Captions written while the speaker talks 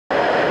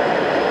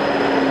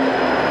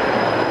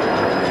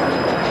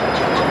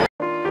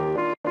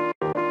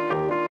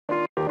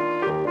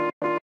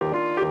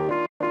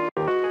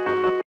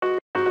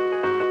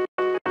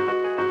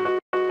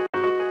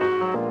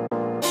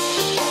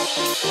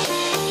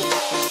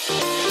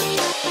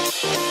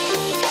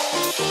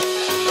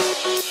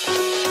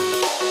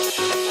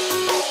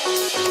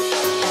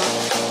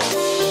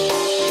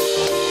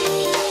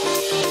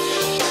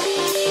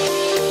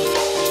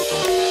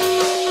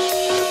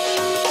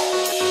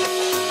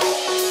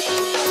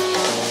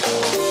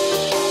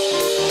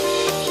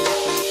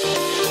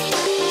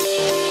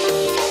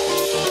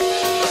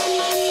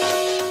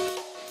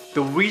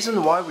The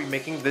reason why we're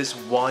making this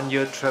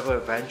one-year travel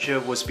adventure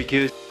was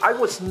because I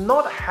was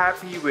not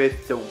happy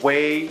with the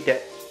way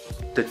that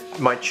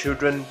my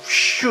children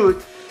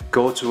should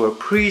go to a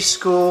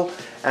preschool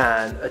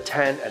and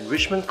attend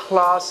enrichment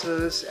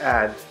classes,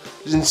 and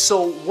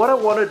so what I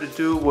wanted to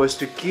do was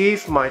to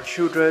give my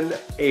children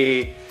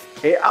a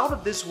out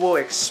of this world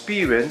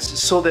experience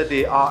so that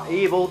they are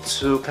able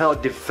to kind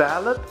of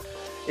develop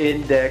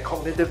in their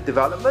cognitive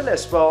development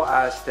as well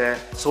as their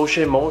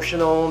social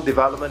emotional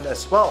development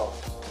as well.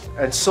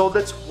 And so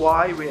that's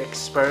why we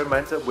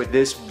experimented with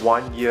this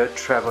one-year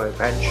travel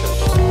adventure.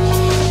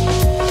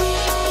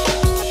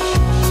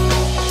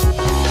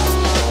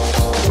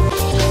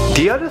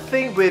 The other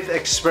thing with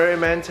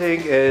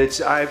experimenting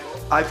is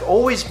I've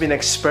always been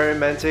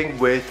experimenting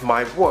with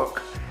my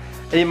work.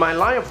 In my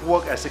line of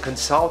work as a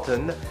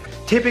consultant,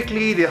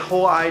 typically the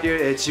whole idea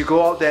is you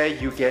go out there,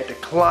 you get a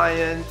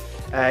client,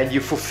 and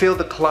you fulfill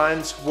the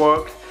client's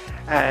work,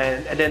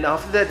 and then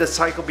after that the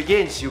cycle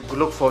begins. You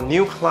look for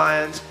new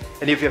clients,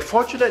 and if you're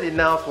fortunate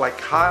enough, like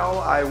Kyle,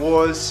 I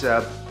was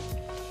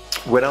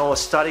when I was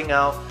starting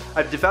out,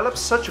 I've developed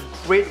such a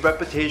great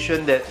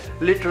reputation that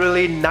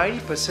literally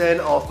 90%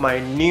 of my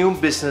new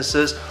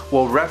businesses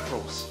were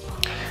referrals.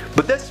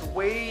 But that's the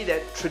way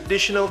that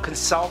traditional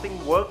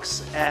consulting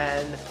works,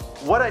 and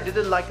what I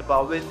didn't like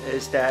about it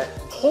is that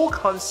whole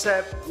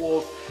concept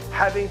of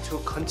having to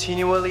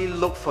continually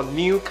look for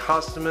new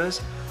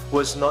customers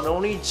was not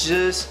only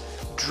just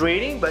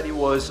draining, but it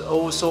was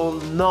also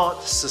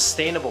not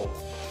sustainable.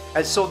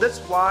 And so that's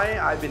why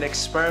I've been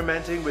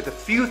experimenting with a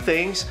few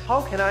things.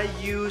 How can I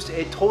use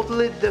a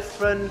totally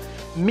different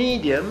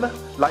medium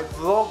like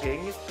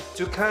vlogging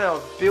to kind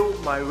of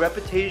build my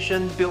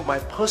reputation, build my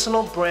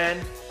personal brand,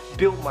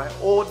 build my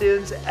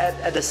audience,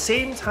 at the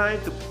same time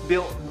to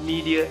build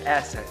media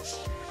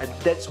assets. And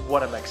that's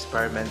what I'm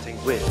experimenting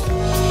with.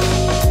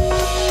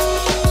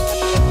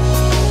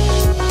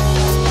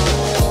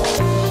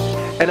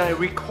 And I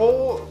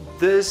recall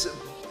this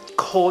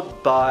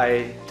quote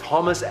by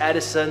Thomas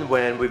Edison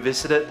when we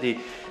visited the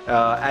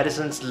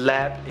Edison's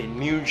lab in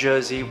New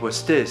Jersey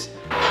was this: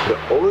 the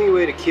only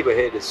way to keep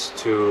ahead is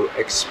to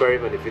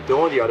experiment. If you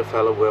don't, the other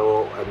fellow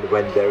will, and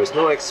when there is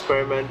no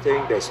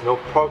experimenting, there's no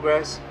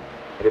progress.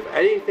 And if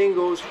anything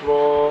goes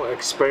wrong,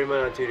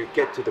 experiment until you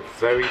get to the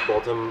very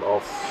bottom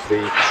of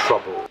the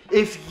trouble.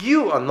 If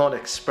you are not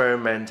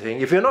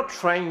experimenting, if you're not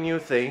trying new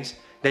things,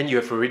 then you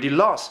have already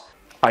lost.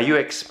 Are you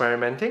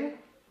experimenting?